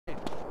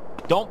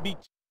Don't be...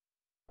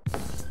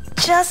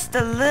 Just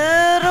a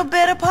little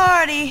bit of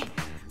party.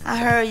 I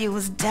heard you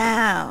was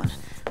down,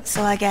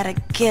 so I got a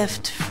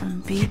gift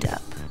from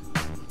B-Dup.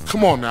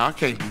 Come on now, I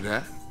can't do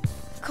that.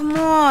 Come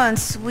on,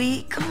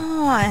 sweet,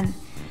 come on.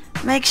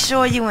 Make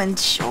sure you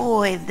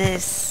enjoy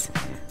this.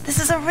 This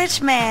is a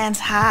rich man's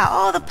high.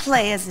 All the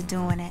players are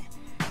doing it.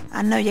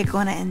 I know you're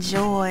gonna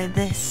enjoy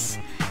this.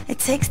 It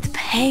takes the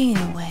pain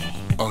away.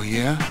 Oh,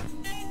 yeah?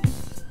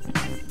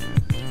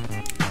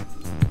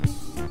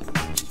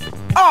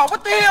 Oh,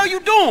 what the hell you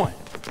doing?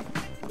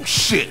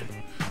 Shit.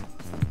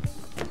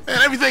 Man,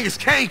 everything is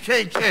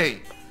KKK.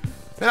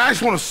 Man, I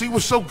just want to see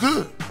what's so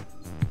good.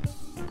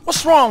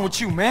 What's wrong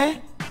with you,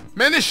 man?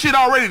 Man, this shit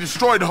already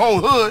destroyed the whole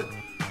hood.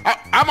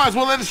 I might as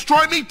well let it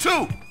destroy me,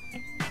 too.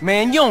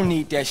 Man, you don't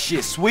need that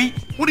shit, sweet.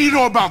 What do you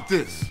know about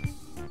this?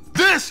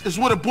 This is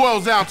what it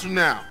boils down to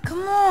now.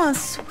 Come on,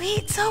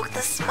 sweet, soak the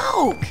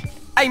smoke.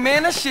 Hey,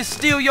 man, that shit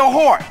steal your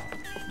heart.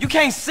 You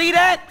can't see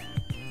that?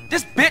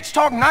 This bitch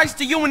talk nice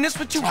to you and this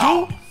what you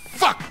do?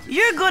 Fuck.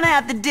 You're gonna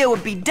have to deal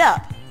with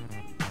B-Dup.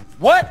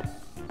 What?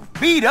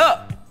 Beat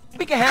up?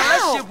 We can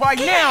handle that shit right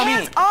Get now, your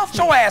hands then. off Get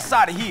your me. ass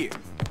out of here.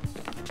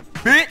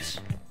 Bitch.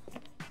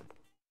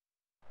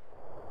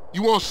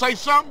 You want to say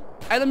something?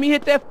 Hey, let me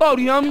hit that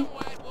 40, homie.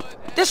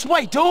 This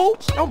way, dude.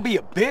 Don't be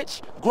a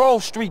bitch.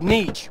 Grove Street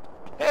needs you.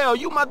 Hell,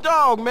 you my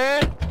dog,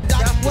 man.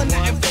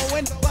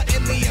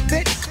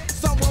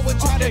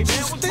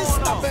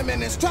 Stop him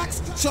in his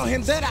tracks, show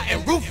him that I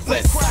am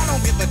ruthless. I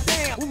don't give a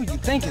damn. What were you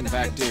thinking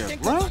back there,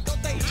 bro?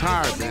 I'm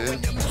tired,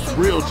 man.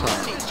 Real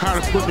tired.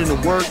 Tired of putting in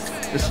the work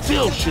and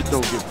still shit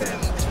don't get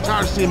better.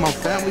 Tired of seeing my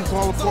family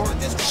fall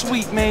apart.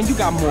 Sweet, man, you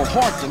got more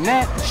heart than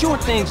that. Sure,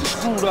 things are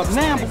screwed up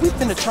now, but we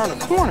finna turn a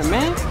corner,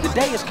 man. The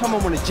day is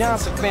coming when the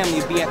Johnson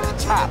family will be at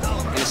the top,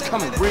 and it's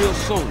coming real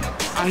soon.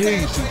 I hear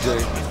you,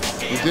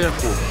 CJ. You're there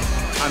for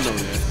me. I know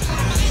that.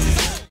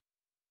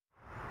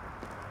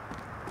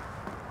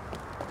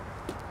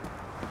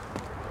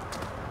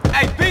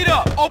 Hey, beat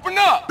up! Open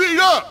up! Beat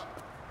up!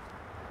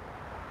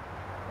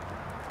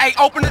 Hey,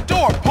 open the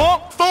door,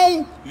 punk!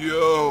 Fool!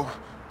 Yo,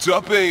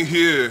 Dup ain't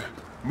here.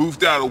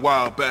 Moved out a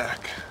while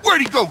back.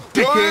 Where'd he go,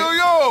 dickhead?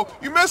 Yo,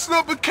 you messing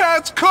up a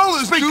cat's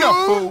colors, Speak dude.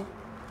 up, fool.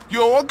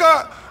 Yo, I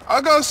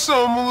got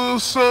something, a little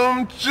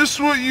something, just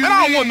what you And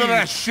I need. don't want none of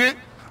that shit.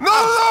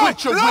 No,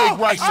 Split your wig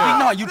right Sweet,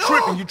 now.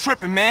 no, you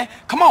tripping, man.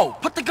 Come on,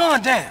 put the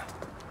gun down.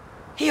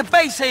 He a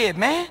basehead,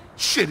 man.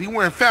 Shit, he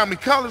wearing family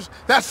colors.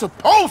 That's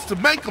supposed to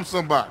make him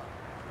somebody.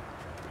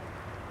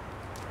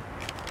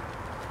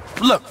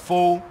 Look,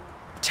 fool,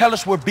 tell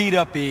us where Beat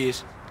Up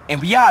is, and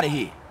we out of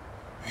here.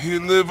 He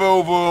live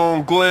over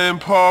on Glen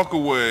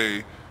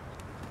Parkaway.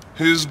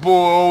 His boy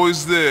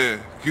always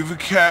there. Give a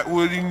cat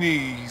what he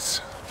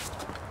needs.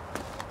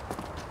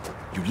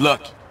 You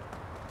lucky.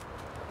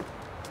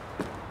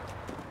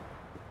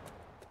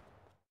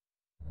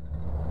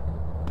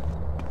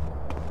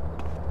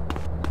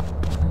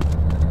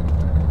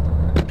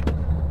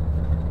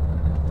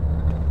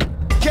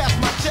 Cash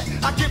my check,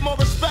 I get more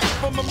respect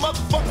from a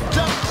motherfucking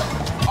jump.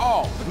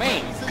 Oh,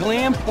 man,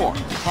 Glen Park.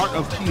 Part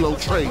of Kilo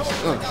Trades.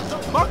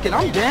 Fuck it,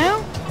 I'm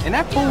down. And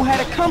that fool had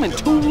it coming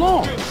too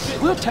long.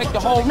 We'll take the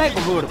whole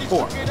neighborhood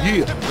apart.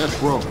 Yeah, let's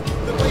roll.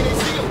 The way they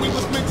see it, we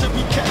was meant to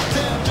be kept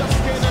down. Just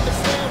can't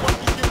understand why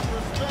you give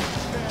respect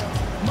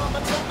now. Mama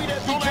told me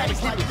that Don't have to DJs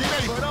keep like it this,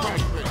 steady but for I'm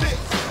Christ's sake. this,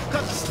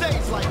 cause it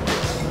stays like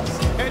this.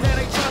 And then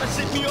they tryna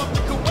ship me off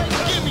to Kuwait.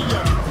 Give me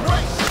a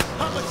break.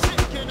 How much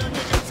shit can a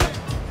nigga take?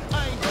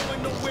 I ain't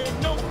going nowhere,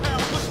 no how.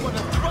 Which one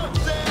to throw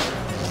down?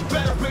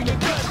 Better bring the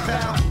gun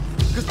down.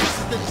 Cause this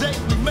is the day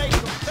we make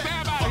them pay.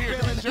 Stand out here,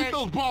 hit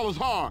those ballers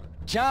hard.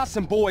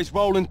 Johnson boys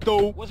rolling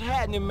through. What's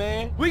happening,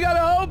 man? We got a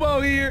hobo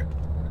here.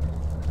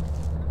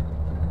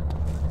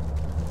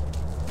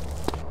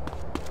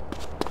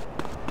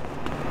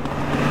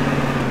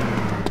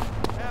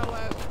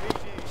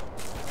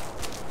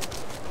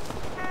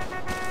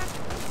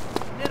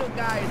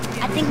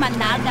 I think my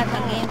nalgas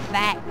are getting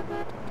fat.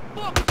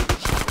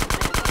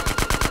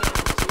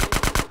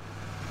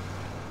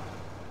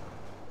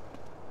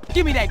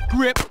 Give me that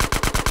grip.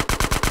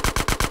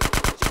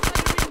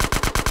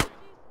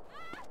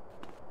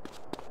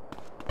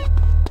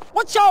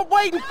 What y'all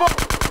waiting for?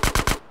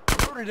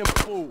 Murder them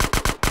fools.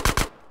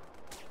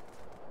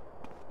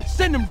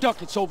 Send them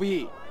ducats over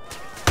here.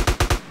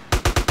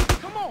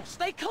 Come on,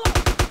 stay close.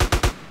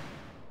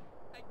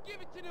 Hey,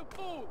 give it to them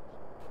fools.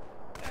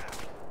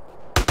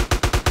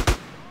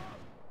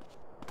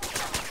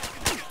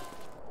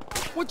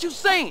 What you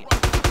saying?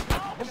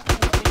 Them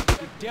fools need to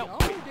be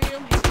dealt with.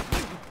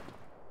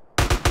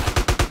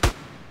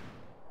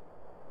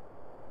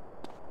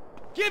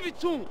 Give it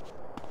to him.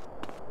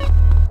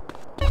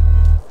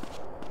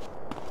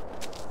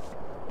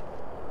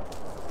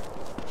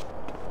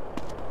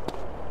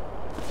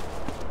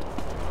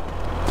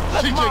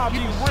 CJ,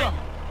 keep it real.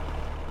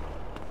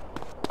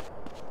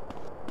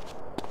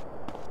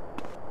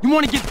 You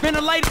want to get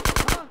ventilated?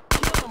 Huh?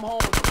 Kill them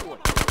homeboys.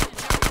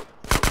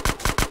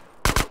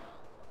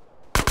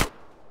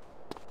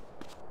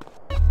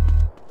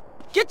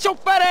 Get your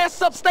fat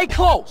ass up, stay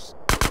close.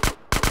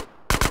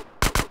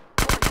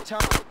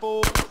 time,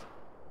 fool.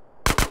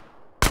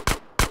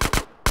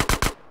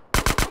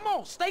 Come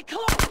on, stay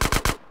close.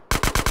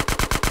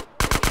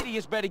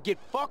 Idiots better get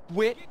fucked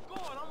with. Get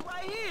going, I'm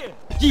right here.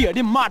 Yeah,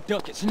 them my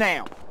ducats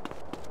now.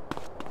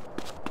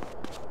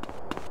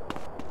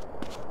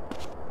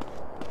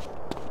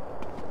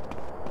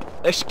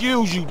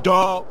 Excuse you,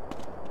 dog.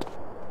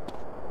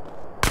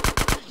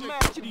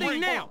 What you think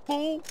now,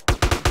 fool?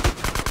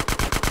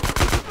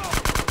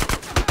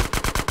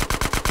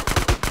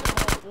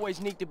 Boys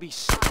need to be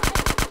silent.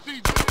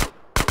 CJ.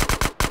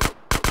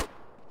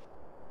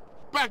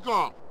 Back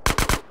off.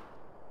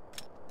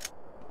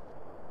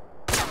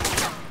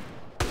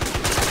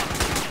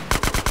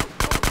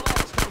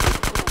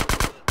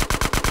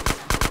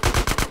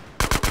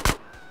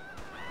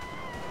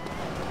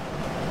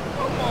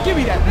 Give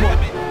me that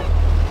money.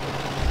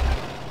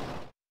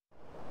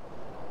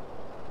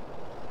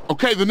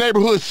 Okay, the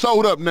neighborhood's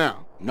sold up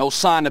now. No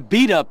sign of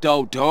beat up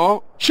though,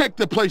 dog. Check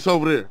the place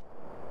over there.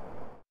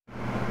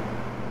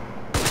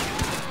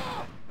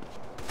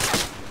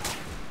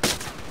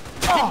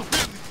 Oh.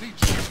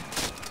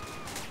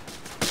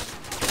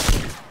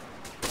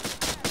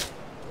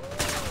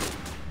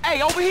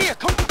 Hey, over here,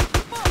 come on.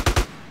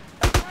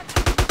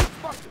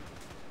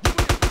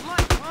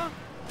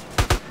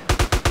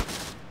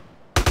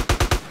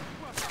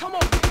 Come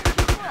on.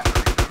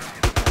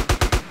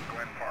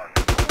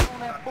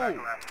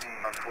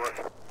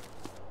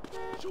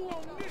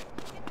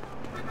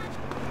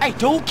 Hey,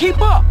 dude,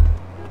 keep up.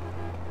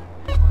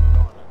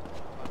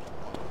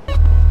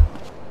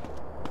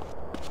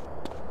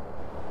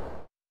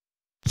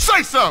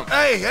 Say something.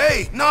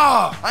 Hey,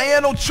 nah, I ain't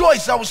had no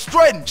choice. I was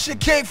threatened. Shit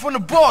came from the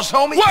boss,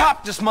 homie. What?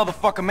 Pop this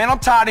motherfucker, man. I'm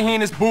tired of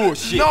hearing this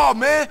bullshit. Nah,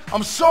 man,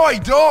 I'm sorry,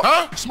 dog.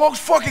 Huh? Smoke's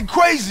fucking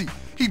crazy.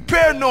 He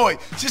paranoid.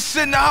 Just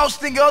sit in the house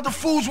thinking other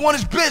fools want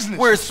his business.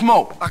 Where's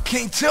Smoke? I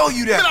can't tell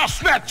you Then that. I'll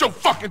snatch your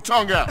fucking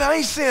tongue out. I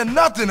ain't saying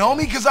nothing,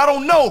 homie, because I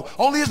don't know.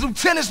 Only his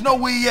lieutenants know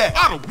where he at.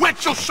 I'd have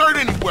wet your shirt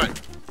anyway.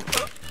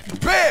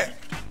 Bear!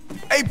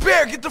 Hey,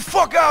 Bear, get the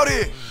fuck out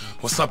here.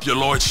 What's up, your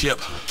lordship?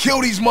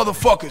 Kill these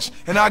motherfuckers,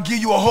 and I'll give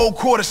you a whole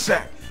quarter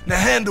sack. Now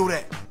handle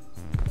that.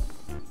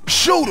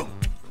 Shoot him.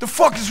 The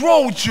fuck is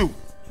wrong with you?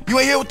 You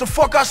ain't hear what the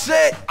fuck I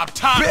said? I'm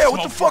tired Bear, of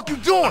what the smoking.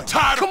 fuck you doing? I'm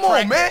tired Come of on,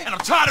 praying, man. and I'm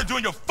tired of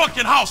doing your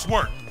fucking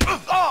housework.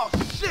 Oh,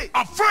 shit.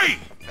 I'm free!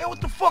 Man, what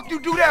the fuck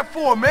you do that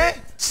for, man?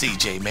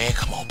 CJ, man,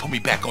 come on, put me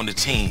back on the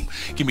team.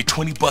 Give me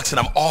 20 bucks and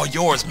I'm all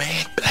yours,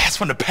 man. Blast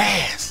from the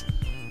past.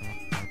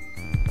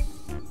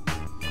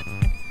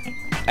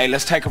 Hey,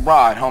 let's take a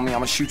ride, homie. I'm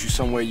gonna shoot you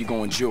somewhere you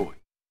gonna enjoy.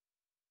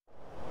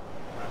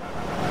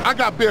 I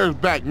got Bear's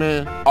back,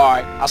 man.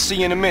 Alright, I'll see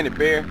you in a minute,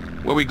 Bear.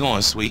 Where we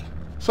going, sweet?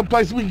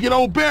 Someplace we can get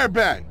old Bear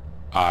back.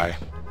 All right,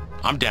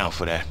 I'm down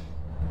for that.